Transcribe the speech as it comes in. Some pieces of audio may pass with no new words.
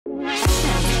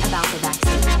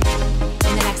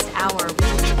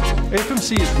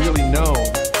AFMC is really known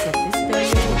that this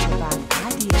video will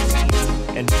provide ideas for you.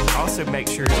 And also make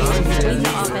sure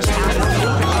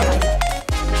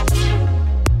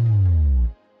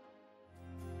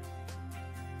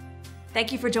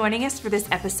Thank you for joining us for this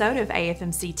episode of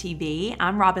AFMC TV.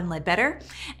 I'm Robin Ledbetter,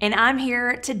 and I'm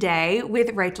here today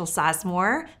with Rachel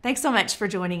Sizemore. Thanks so much for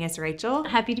joining us, Rachel.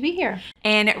 Happy to be here.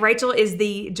 And Rachel is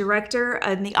the director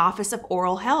in the Office of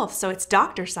Oral Health, so it's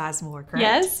Dr. Sizemore,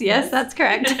 correct? Yes, that's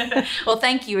correct. Well,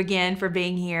 thank you again for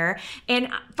being here. And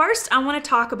first, I want to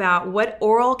talk about what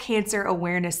Oral Cancer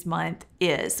Awareness Month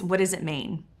is. What does it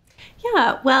mean?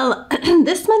 Yeah, well,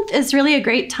 this month is really a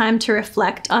great time to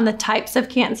reflect on the types of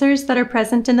cancers that are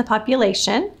present in the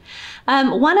population.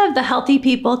 One of the Healthy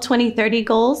People 2030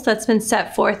 goals that's been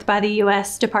set forth by the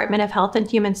U.S. Department of Health and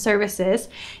Human Services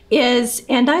is,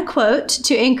 and I quote,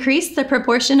 to increase the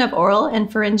proportion of oral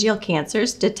and pharyngeal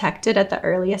cancers detected at the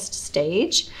earliest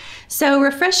stage. So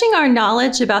refreshing our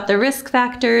knowledge about the risk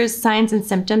factors, signs, and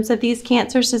symptoms of these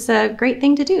cancers is a great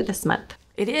thing to do this month.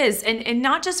 It is, and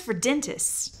not just for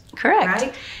dentists. Correct.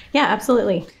 Right? Yeah,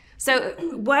 absolutely. So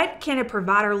what can a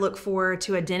provider look for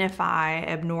to identify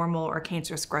abnormal or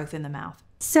cancerous growth in the mouth?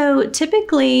 So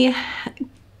typically,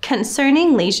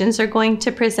 concerning lesions are going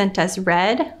to present as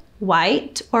red,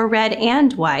 white, or red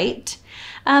and white.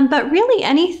 But really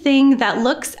anything that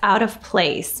looks out of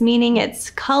place, meaning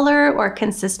its color or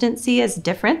consistency is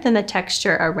different than the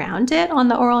texture around it on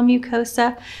the oral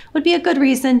mucosa, would be a good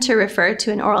reason to refer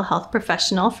to an oral health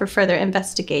professional for further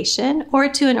investigation or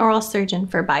to an oral surgeon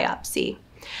for biopsy.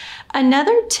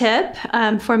 Another tip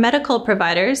for medical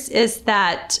providers is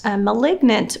that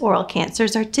malignant oral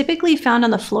cancers are typically found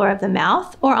on the floor of the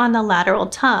mouth or on the lateral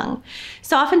tongue.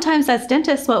 So oftentimes as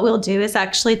dentists, what we'll do is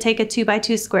actually take a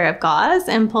 2x2 square of gauze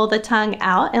and pull the tongue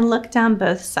out and look down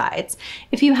both sides.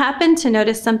 If you happen to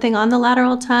notice something on the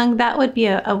lateral tongue, that would be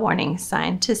a warning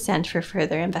sign to send for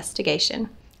further investigation.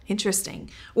 Interesting.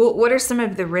 Well, what are some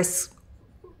of the risk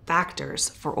factors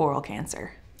for oral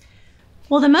cancer?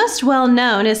 Well, the most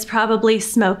well-known is probably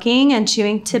smoking and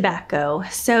chewing tobacco.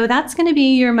 So that's going to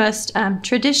be your most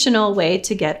traditional way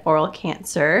to get oral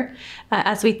cancer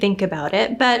as we think about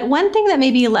it. But one thing that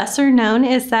may be lesser known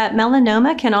is that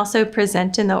melanoma can also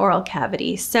present in the oral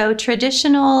cavity. So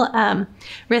traditional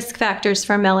risk factors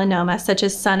for melanoma, such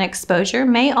as sun exposure,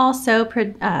 may also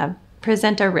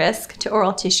present a risk to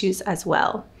oral tissues as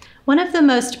well. One of the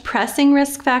most pressing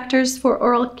risk factors for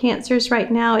oral cancers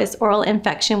right now is oral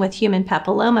infection with human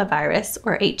papillomavirus,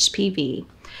 or HPV.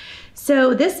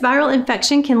 So this viral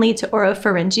infection can lead to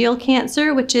oropharyngeal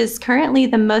cancer, which is currently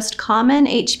the most common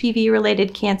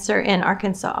HPV-related cancer in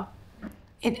Arkansas.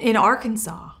 In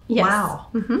Arkansas? Yes. Wow.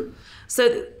 Mm-hmm.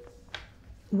 So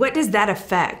what does that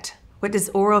affect? What does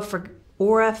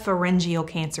oropharyngeal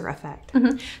cancer affect?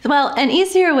 Mm-hmm. Well, an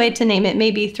easier way to name it may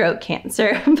be throat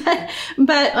cancer, but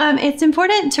it's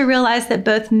important to realize that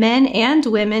both men and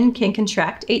women can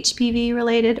contract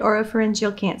HPV-related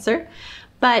oropharyngeal cancer.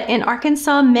 But in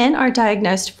Arkansas, men are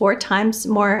diagnosed 4 times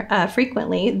more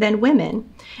frequently than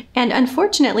women. And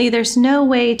unfortunately, there's no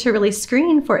way to really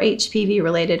screen for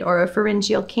HPV-related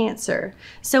oropharyngeal cancer.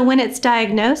 So when it's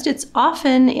diagnosed, it's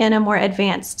often in a more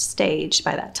advanced stage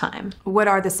by that time. What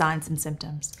are the signs and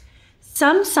symptoms?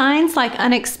 Some signs like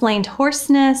unexplained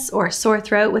hoarseness or sore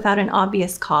throat without an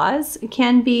obvious cause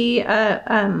can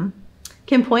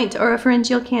point to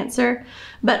oropharyngeal cancer,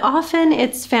 but often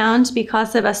it's found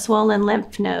because of a swollen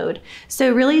lymph node.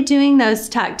 So really doing those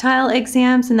tactile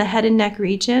exams in the head and neck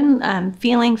region,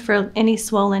 feeling for any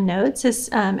swollen nodes is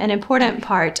an important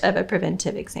part of a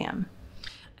preventive exam.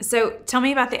 So tell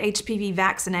me about the HPV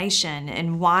vaccination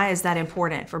and why is that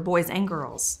important for boys and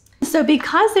girls? So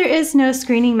because there is no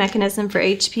screening mechanism for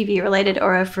HPV-related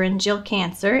oropharyngeal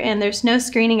cancer, and there's no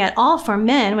screening at all for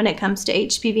men when it comes to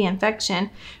HPV infection,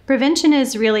 prevention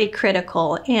is really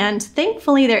critical. And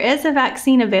thankfully, there is a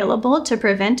vaccine available to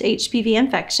prevent HPV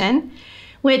infection,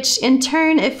 which in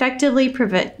turn effectively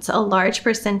prevents a large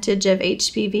percentage of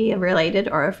HPV-related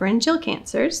oropharyngeal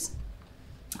cancers.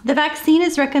 The vaccine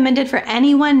is recommended for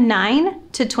anyone 9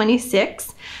 to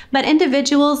 26, but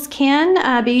individuals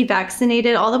can be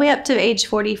vaccinated all the way up to age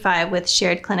 45 with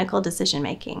shared clinical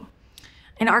decision-making.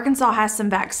 And Arkansas has some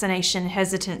vaccination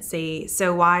hesitancy,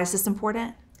 so why is this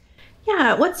important?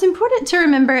 Yeah, what's important to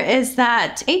remember is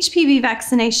that HPV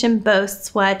vaccination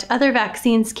boasts what other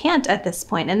vaccines can't at this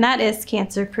point, and that is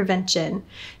cancer prevention.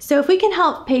 So if we can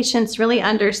help patients really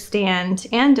understand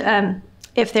and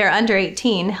if they're under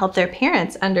 18, help their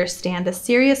parents understand the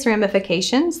serious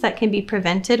ramifications that can be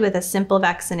prevented with a simple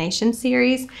vaccination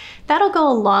series, that'll go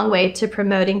a long way to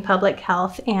promoting public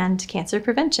health and cancer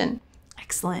prevention.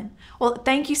 Excellent. Well,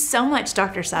 thank you so much,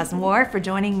 Dr. Sizemore, for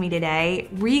joining me today.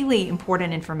 Really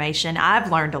important information.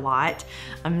 I've learned a lot,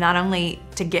 not only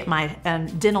to get my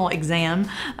dental exam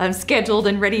scheduled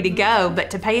and ready to go,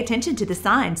 but to pay attention to the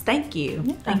signs. Thank you.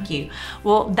 Yeah. Thank you.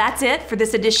 Well, that's it for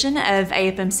this edition of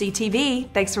AFMC TV.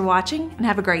 Thanks for watching and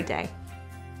have a great day.